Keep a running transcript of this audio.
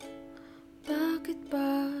Bakit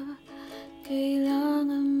ba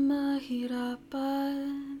kailangan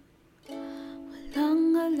mahirapan?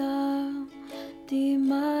 Walang alam, di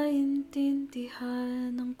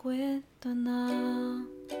maintindihan ang kwento ng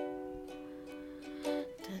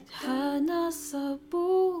tadhana sa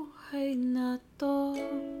buhay na to.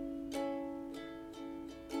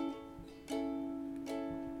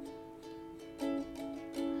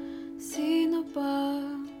 Sino ba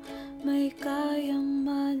may kayang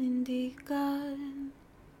manindigan?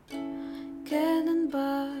 Kailan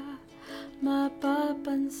ba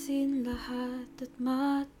mapapansin lahat at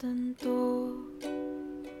matanto?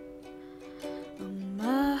 Ang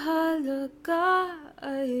mahalaga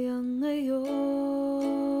ay ang ngayon.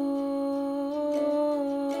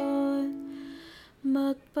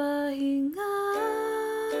 Magpahinga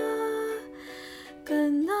ka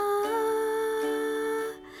na,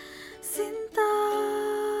 sinta.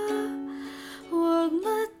 Huwag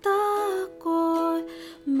matakot,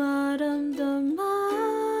 maramdaman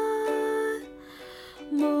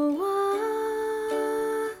mo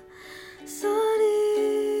ang sariling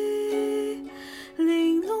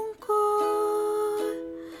lungkot.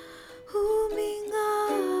 Huminga,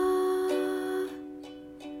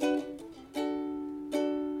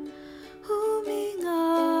 huminga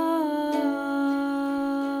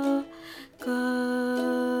ka.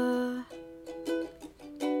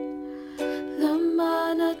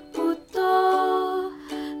 Laman at buto,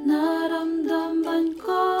 naramdaman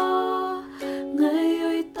ko,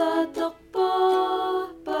 ngayon'y tatakbo,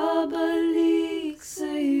 pabalik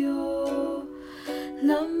sa'yo.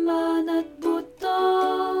 Laman at buto,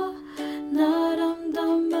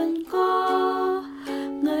 naramdaman ko,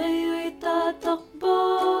 ngayon'y tatakbo,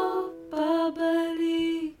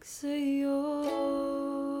 pabalik sa'yo.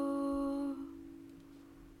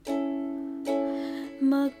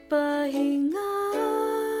 Magpahinga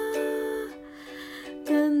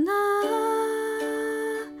ka na,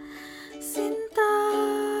 sinta.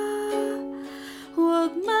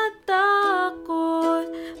 Huwag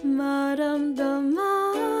matakot, maramdaman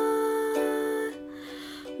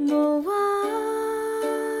mo